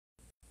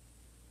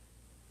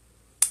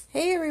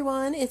Hey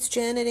everyone, it's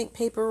Jen at Ink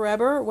Paper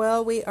Rubber.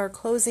 Well, we are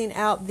closing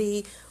out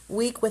the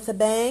week with a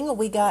bang.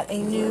 We got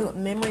a new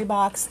Memory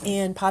Box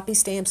and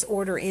Poppystamps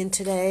order in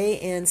today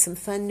and some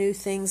fun new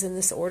things in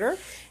this order,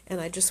 and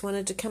I just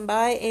wanted to come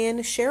by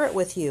and share it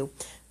with you.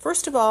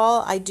 First of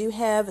all, I do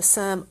have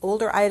some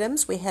older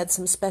items. We had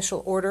some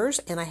special orders,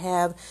 and I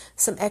have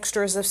some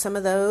extras of some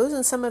of those,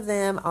 and some of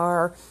them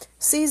are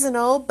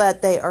seasonal,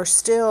 but they are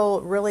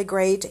still really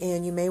great,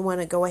 and you may want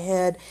to go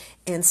ahead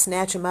and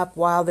snatch them up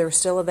while they're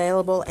still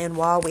available and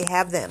while we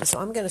have them. So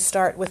I'm going to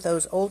start with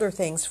those older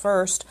things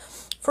first.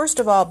 First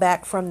of all,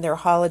 back from their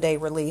holiday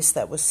release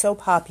that was so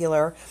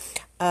popular,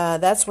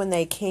 that's when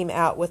they came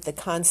out with the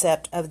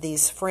concept of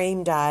these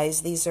frame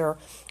dies. These are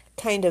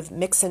kind of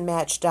mix and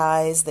match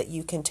dies that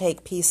you can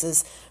take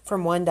pieces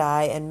from one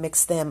die and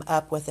mix them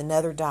up with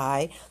another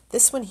die.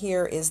 This one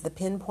here is the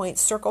pinpoint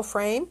circle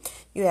frame.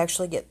 You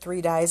actually get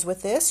 3 dies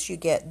with this. You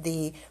get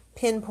the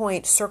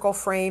pinpoint circle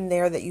frame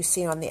there that you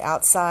see on the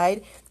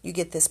outside. You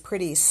get this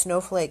pretty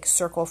snowflake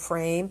circle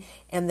frame,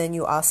 and then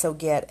you also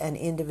get an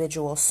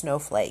individual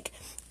snowflake.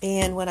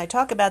 And when I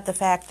talk about the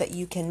fact that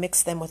you can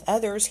mix them with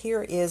others,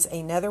 here is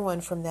another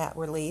one from that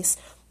release.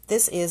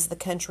 This is the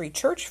country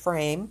church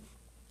frame.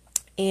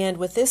 And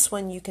with this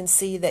one, you can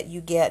see that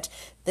you get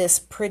this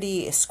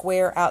pretty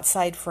square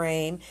outside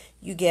frame.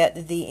 You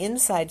get the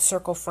inside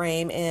circle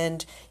frame,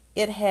 and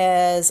it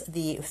has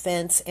the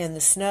fence and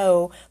the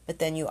snow, but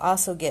then you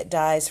also get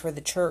dies for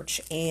the church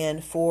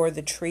and for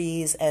the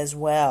trees as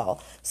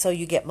well. So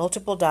you get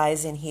multiple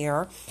dies in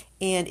here.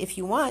 And if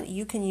you want,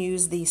 you can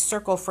use the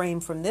circle frame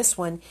from this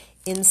one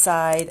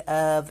inside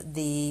of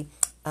the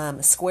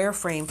square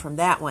frame from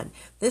that one.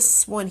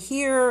 This one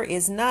here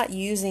is not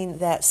using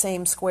that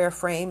same square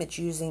frame. It's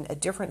using a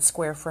different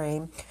square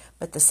frame,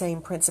 but the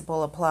same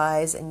principle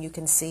applies, and you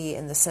can see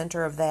in the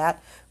center of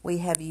that we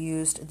have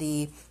used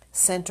the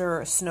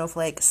center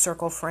snowflake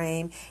circle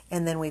frame,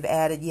 and then we've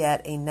added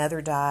yet another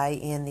die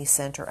in the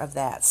center of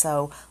that.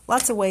 So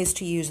lots of ways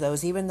to use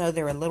those. Even though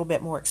they're a little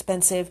bit more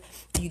expensive,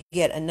 you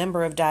get a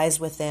number of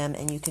dies with them,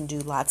 and you can do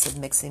lots of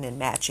mixing and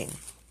matching.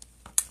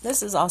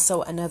 This is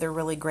also another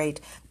really great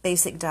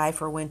basic die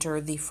for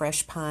winter, the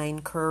fresh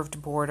pine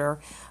curved border.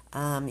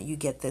 You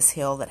get this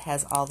hill that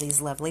has all these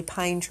lovely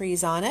pine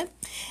trees on it.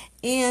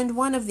 And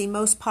one of the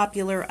most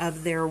popular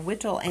of their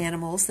whittle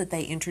animals that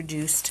they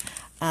introduced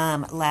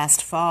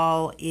last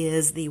fall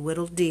is the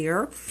whittled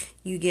deer.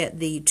 You get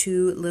the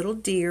 2 little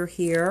deer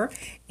here,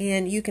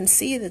 and you can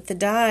see that the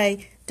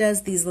die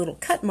does these little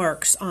cut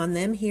marks on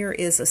them. Here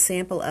is a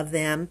sample of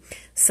them,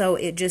 so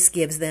it just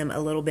gives them a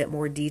little bit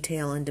more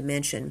detail and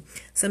dimension.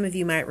 Some of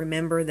you might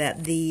remember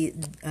that the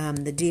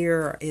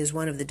deer is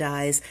one of the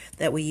dies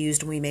that we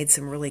used when we made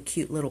some really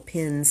cute little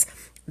pins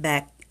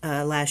back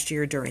last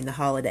year during the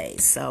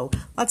holidays. So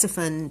lots of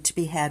fun to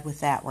be had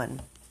with that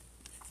one.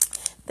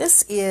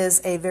 This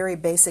is a very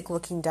basic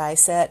looking die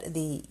set,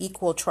 the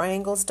equal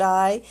triangles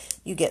die.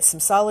 You get some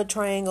solid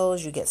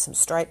triangles, you get some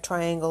striped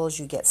triangles,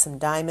 you get some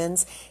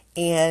diamonds,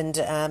 and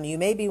you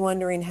may be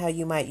wondering how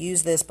you might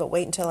use this, but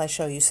wait until I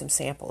show you some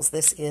samples.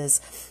 This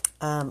is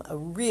a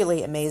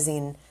really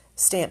amazing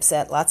stamp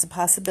set, lots of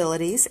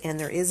possibilities, and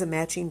there is a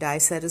matching die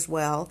set as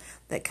well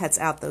that cuts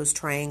out those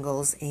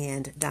triangles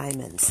and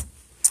diamonds.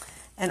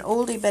 An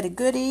oldie but a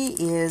goodie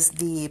is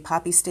the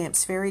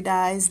Poppystamps fairy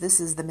dies. This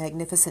is the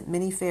Magnificent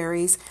Mini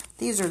Fairies.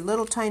 These are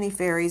little tiny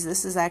fairies.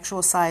 This is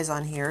actual size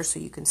on here, so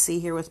you can see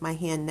here with my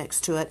hand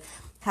next to it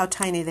how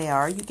tiny they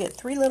are. You get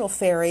 3 little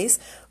fairies,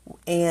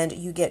 and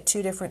you get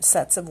 2 different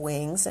sets of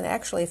wings. And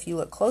actually, if you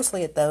look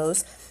closely at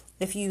those,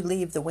 if you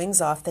leave the wings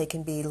off, they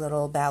can be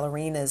little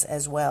ballerinas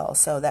as well.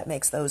 So that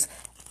makes those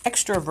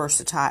extra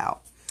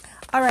versatile.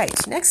 All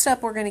right, next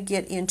up we're going to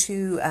get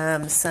into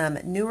some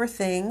newer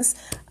things.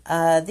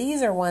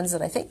 These are ones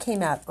that I think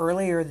came out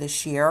earlier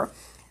this year.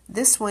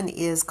 This one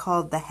is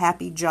called the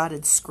Happy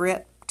Jotted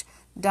Script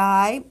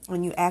die,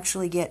 and you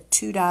actually get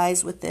 2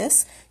 dies with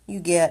this. You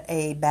get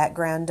a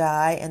background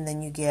die, and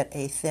then you get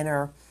a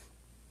thinner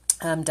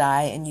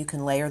die, and you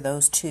can layer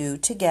those 2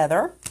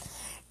 together.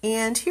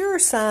 And here are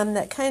some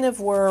that kind of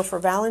were for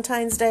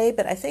Valentine's Day,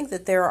 but I think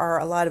that there are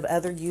a lot of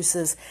other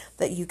uses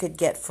that you could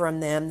get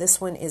from them.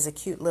 This one is a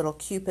cute little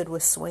Cupid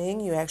with swing.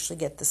 You actually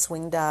get the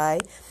swing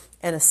die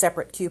and a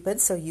separate Cupid,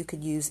 so you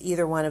could use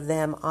either one of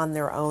them on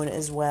their own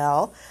as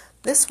well.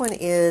 This one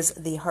is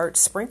the Heart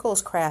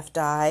Sprinkles craft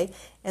die,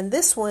 and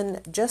this one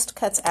just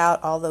cuts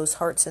out all those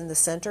hearts in the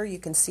center. You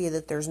can see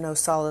that there's no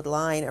solid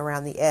line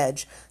around the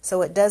edge,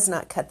 so it does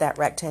not cut that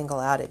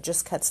rectangle out. It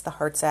just cuts the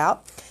hearts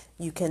out.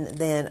 You can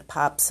then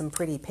pop some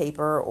pretty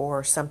paper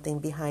or something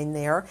behind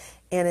there,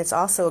 and it's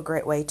also a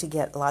great way to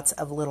get lots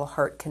of little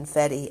heart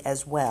confetti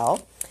as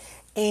well.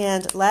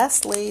 And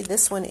lastly,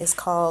 this one is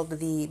called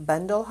the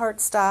Bundle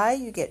Hearts die.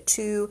 You get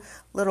 2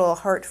 little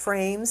heart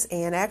frames,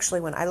 and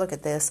actually when I look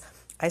at this,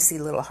 I see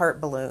little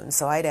heart balloons,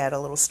 so I'd add a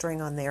little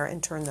string on there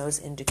and turn those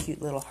into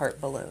cute little heart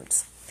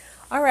balloons.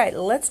 All right,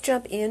 let's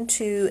jump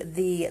into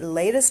the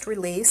latest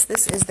release.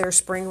 This is their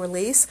spring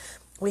release.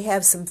 We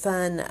have some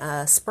fun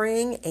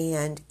spring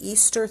and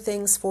Easter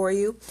things for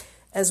you.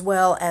 as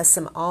well as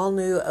some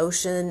all-new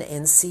ocean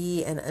and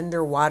sea and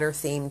underwater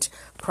themed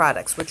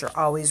products, which are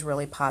always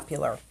really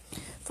popular.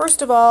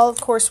 First of all,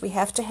 of course, we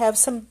have to have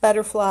some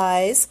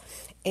butterflies,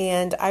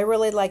 and I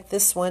really like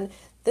this one.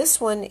 This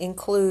one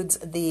includes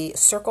the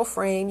circle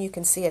frame. You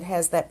can see it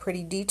has that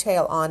pretty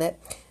detail on it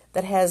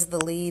that has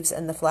the leaves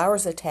and the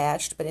flowers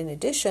attached, but in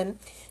addition,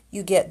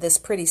 you get this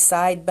pretty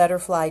side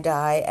butterfly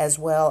die as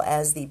well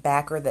as the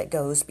backer that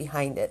goes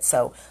behind it.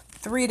 So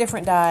 3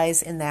 different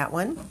dies in that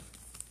one.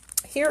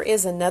 Here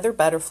is another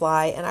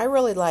butterfly, and I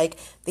really like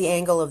the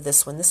angle of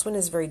this one. This one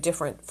is very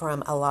different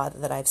from a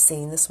lot that I've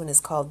seen. This one is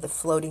called the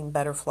floating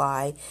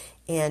butterfly,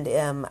 and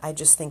I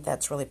just think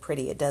that's really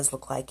pretty. It does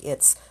look like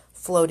it's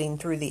floating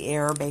through the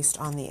air based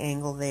on the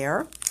angle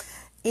there.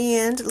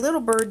 And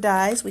little bird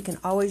dies, we can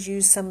always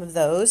use some of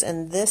those,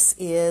 and this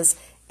is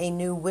a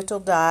new whittle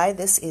die.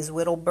 This is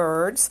whittle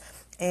birds,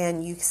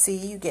 and you see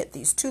you get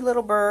these 2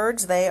 little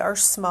birds. They are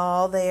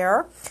small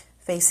there,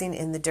 facing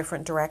in the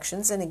different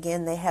directions, and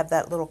again they have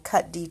that little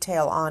cut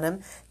detail on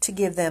them to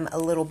give them a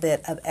little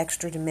bit of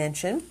extra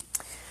dimension.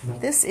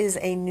 This is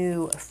a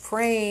new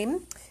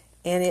frame,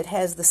 and it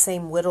has the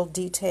same whittle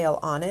detail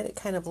on it. It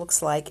kind of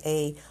looks like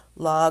a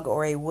log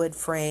or a wood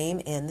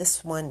frame, and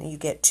this one you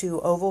get 2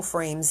 oval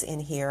frames in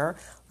here.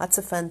 Lots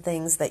of fun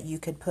things that you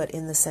could put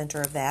in the center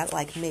of that,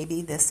 like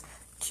maybe this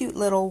cute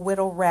little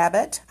whittle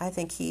rabbit. I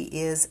think he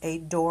is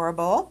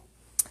adorable.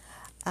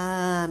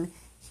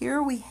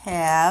 Here we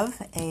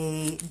have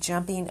a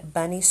jumping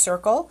bunny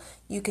circle.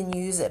 You can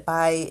use it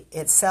by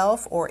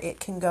itself, or it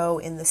can go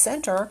in the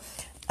center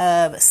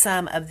of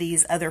some of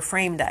these other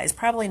frame dies.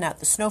 Probably not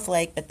the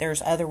snowflake, but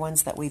there's other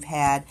ones that we've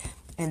had,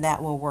 and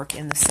that will work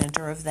in the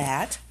center of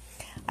that.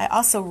 I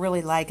also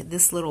really like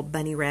this little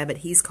bunny rabbit.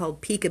 He's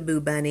called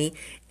Peekaboo Bunny,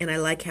 and I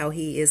like how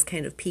he is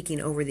kind of peeking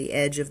over the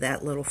edge of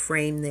that little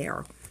frame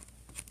there.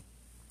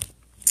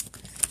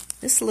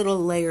 This little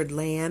layered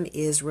lamb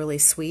is really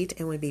sweet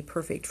and would be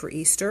perfect for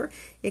Easter.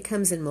 It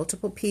comes in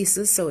multiple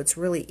pieces, so it's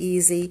really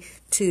easy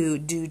to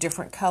do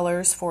different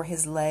colors for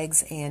his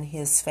legs and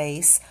his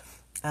face,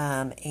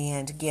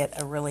 and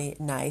get a really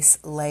nice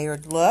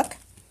layered look.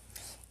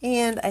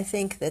 And I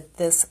think that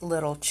this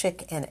little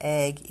chick and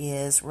egg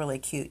is really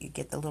cute. You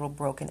get the little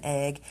broken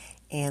egg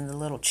and the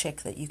little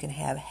chick that you can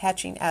have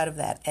hatching out of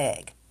that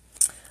egg.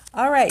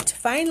 All right,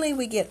 finally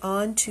we get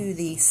on to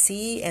the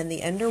sea and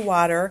the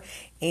underwater,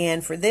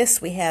 and for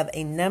this we have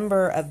a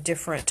number of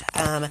different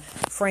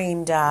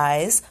frame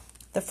dies.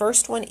 The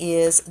first one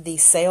is the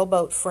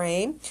sailboat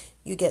frame.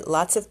 You get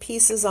lots of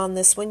pieces on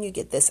this one. You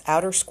get this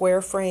outer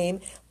square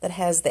frame that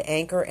has the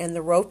anchor and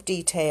the rope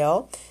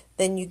detail.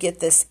 Then you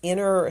get this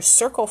inner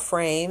circle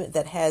frame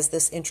that has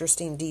this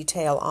interesting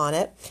detail on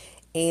it.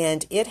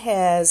 And it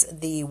has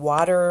the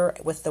water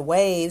with the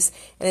waves,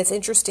 and it's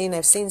interesting.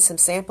 I've seen some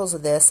samples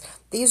of this.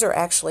 These are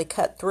actually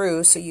cut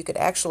through, so you could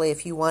actually,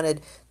 if you wanted,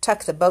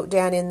 tuck the boat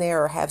down in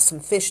there or have some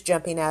fish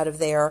jumping out of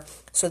there,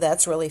 so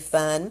that's really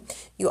fun.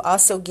 You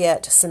also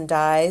get some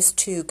dies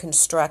to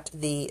construct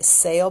the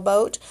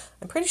sailboat.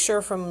 I'm pretty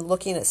sure from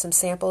looking at some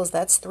samples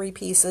that's 3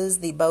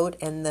 pieces, the boat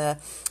and the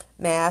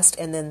mast,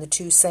 and then the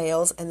 2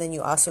 sails, and then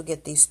you also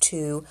get these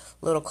 2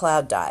 little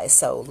cloud dies.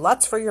 So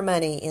lots for your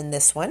money in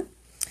this one.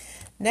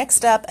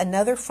 Next up,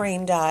 another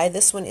frame die.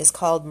 This one is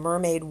called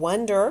Mermaid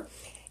Wonder,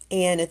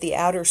 and at the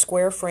outer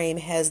square frame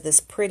has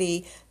this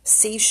pretty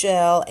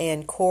seashell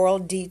and coral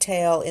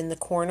detail in the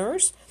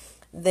corners.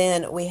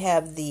 Then we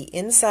have the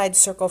inside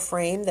circle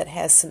frame that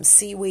has some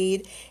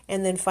seaweed,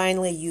 and then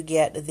finally you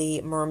get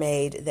the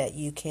mermaid that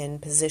you can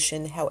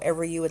position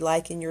however you would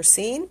like in your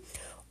scene,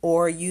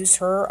 or use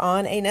her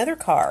on another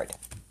card.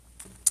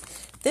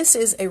 This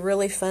is a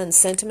really fun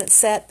sentiment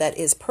set that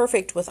is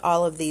perfect with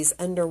all of these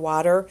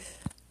underwater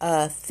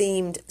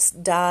themed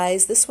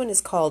dies. This one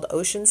is called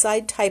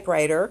Oceanside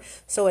Typewriter,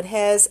 so it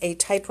has a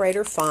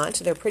typewriter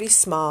font. They're pretty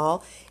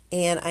small,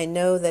 and I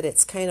know that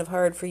it's kind of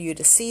hard for you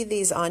to see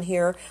these on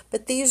here,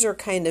 but these are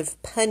kind of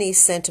punny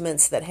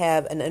sentiments that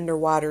have an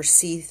underwater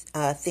sea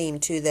theme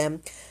to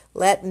them.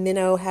 Let me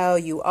know how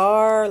you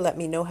are. Let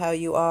me know how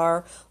you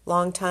are.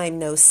 Long time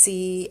no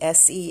see.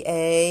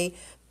 SEA.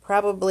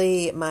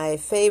 Probably my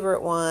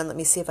favorite one. Let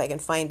me see if I can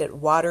find it.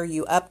 Water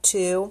you up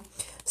to.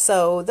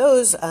 So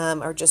those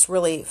are just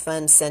really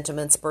fun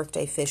sentiments,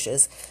 birthday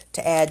fishes,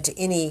 to add to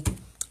any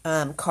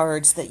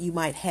cards that you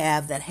might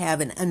have that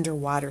have an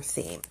underwater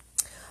theme.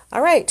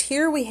 All right,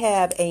 here we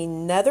have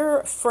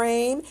another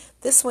frame.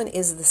 This one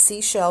is the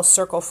seashell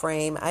circle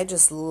frame. I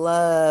just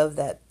love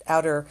that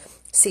outer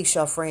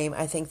seashell frame.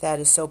 I think that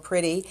is so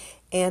pretty.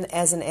 And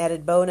as an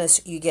added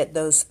bonus, you get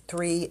those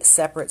 3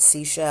 separate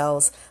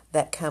seashells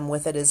that come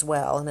with it as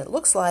well. And it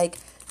looks like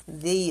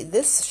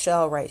this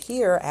shell right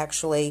here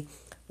actually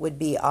would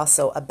be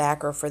also a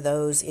backer for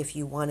those if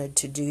you wanted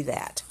to do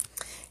that.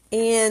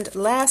 And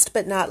last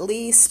but not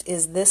least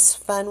is this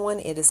fun one.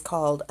 It is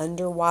called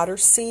Underwater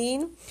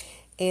Scene.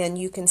 And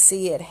you can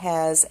see it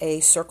has a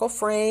circle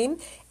frame,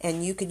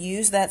 and you could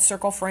use that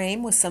circle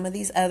frame with some of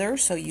these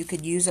others. So you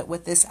could use it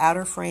with this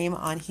outer frame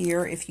on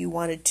here if you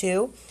wanted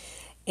to.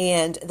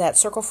 And that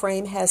circle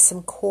frame has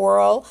some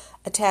coral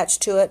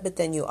attached to it, but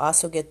then you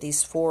also get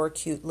these 4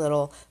 cute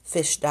little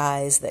fish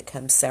dies that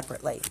come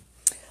separately.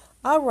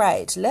 All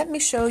right, let me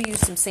show you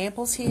some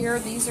samples here.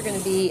 These are going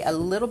to be a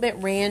little bit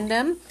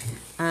random.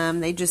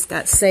 They just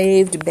got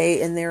saved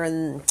and they're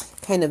in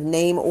kind of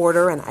name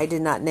order, and I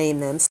did not name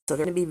them, so they're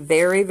going to be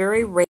very,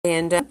 very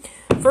random.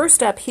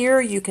 First up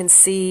here, you can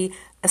see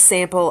a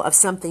sample of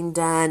something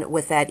done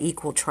with that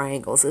equal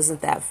triangles.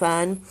 Isn't that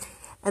fun?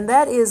 And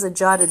that is a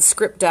jotted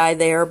script die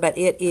there, but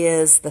it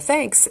is the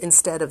thanks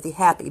instead of the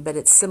happy, but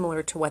it's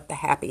similar to what the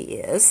happy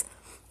is.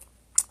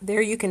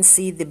 There you can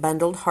see the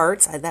bundled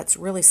hearts. That's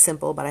really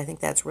simple, but I think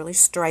that's really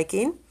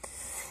striking.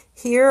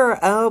 Here,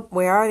 oh,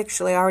 we are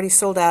actually already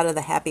sold out of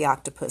the happy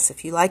octopus.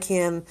 If you like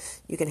him,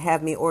 you can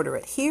have me order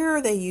it.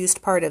 Here, they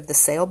used part of the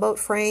sailboat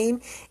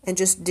frame and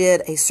just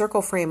did a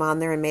circle frame on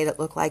there and made it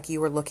look like you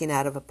were looking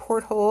out of a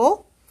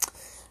porthole.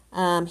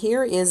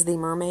 Here is the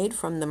mermaid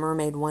from the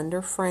Mermaid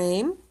Wonder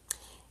frame.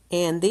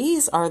 And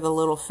these are the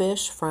little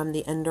fish from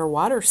the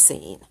underwater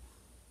scene.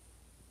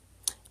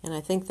 And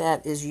I think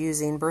that is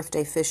using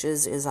Birthday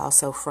Fishes is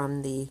also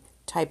from the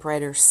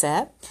typewriter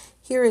set.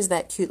 Here is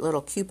that cute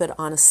little Cupid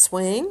on a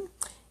swing.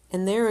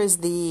 And there is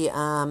the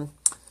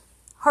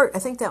heart. I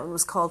think that one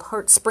was called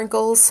Heart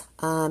Sprinkles.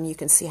 You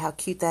can see how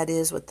cute that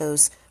is with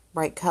those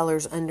bright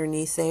colors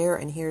underneath there.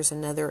 And here's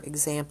another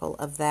example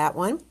of that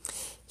one.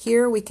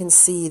 Here we can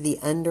see the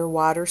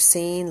underwater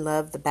scene.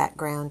 Love the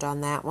background on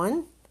that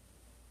one.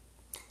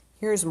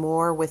 Here's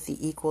more with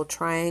the equal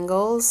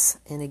triangles,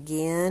 and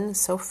again,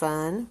 so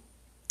fun.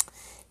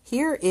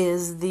 Here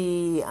is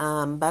the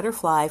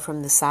butterfly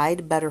from the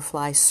side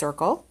butterfly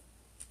circle.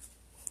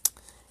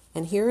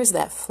 And here is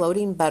that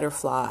floating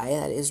butterfly.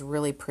 That is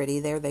really pretty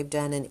there. They've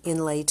done an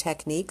inlay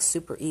technique,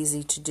 super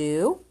easy to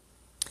do.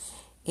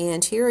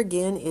 And here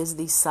again is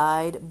the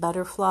side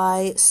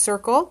butterfly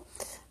circle.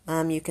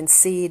 You can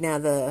see now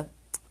the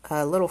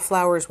little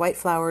flowers, white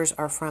flowers,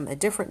 are from a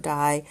different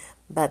die,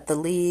 but the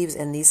leaves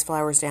and these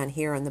flowers down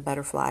here and the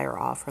butterfly are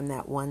all from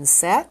that one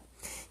set.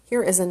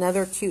 Here is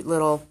another cute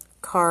little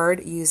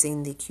card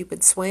using the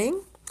Cupid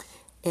swing.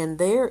 And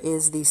there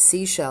is the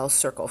seashell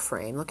circle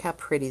frame. Look how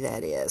pretty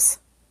that is.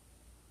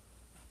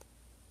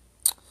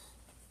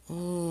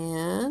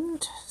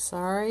 And,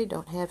 sorry,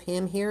 don't have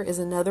him. Here is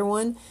another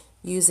one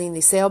using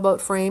the sailboat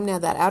frame. Now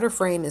that outer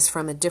frame is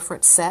from a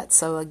different set,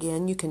 so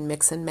again, you can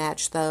mix and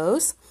match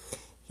those.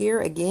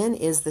 Here again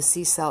is the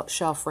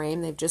seashell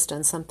frame. They've just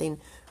done something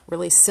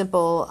really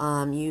simple,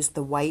 used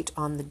the white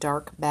on the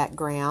dark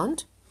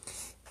background.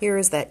 Here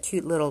is that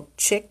cute little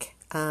chick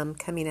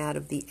coming out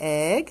of the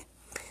egg.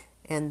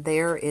 And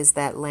there is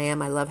that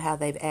lamb. I love how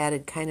they've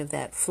added kind of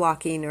that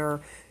flocking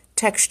or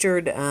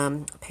textured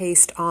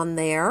paste on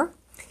there.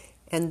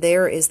 And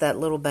there is that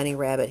little bunny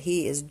rabbit.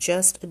 He is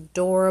just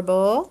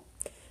adorable.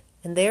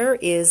 And there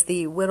is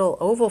the Whittle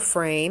oval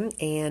frame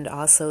and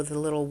also the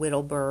little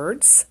Whittle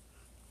birds.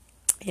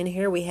 And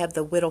here we have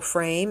the Whittle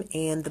frame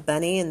and the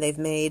bunny, and they've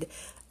made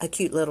a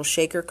cute little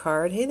shaker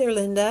card. Hey there,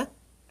 Linda.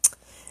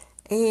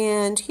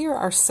 And here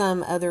are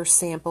some other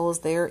samples.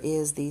 There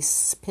is the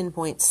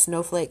pinpoint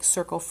snowflake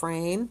circle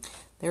frame.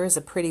 There is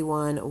a pretty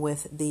one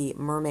with the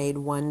Mermaid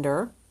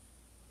Wonder.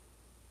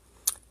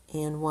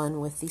 And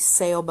one with the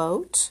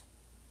sailboat.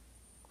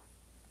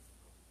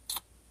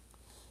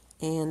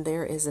 And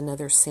there is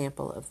another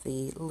sample of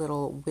the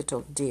little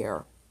Whittle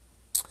deer.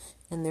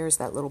 And there's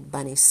that little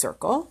bunny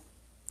circle.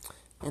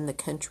 And the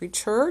country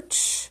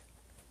church.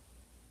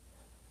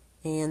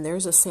 And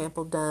there's a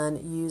sample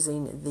done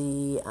using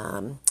the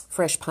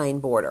fresh pine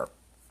border.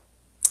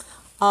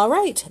 All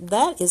right,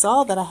 that is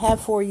all that I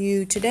have for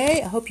you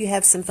today. I hope you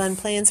have some fun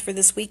plans for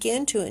this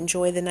weekend to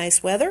enjoy the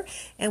nice weather,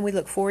 and we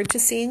look forward to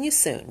seeing you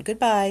soon.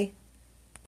 Goodbye.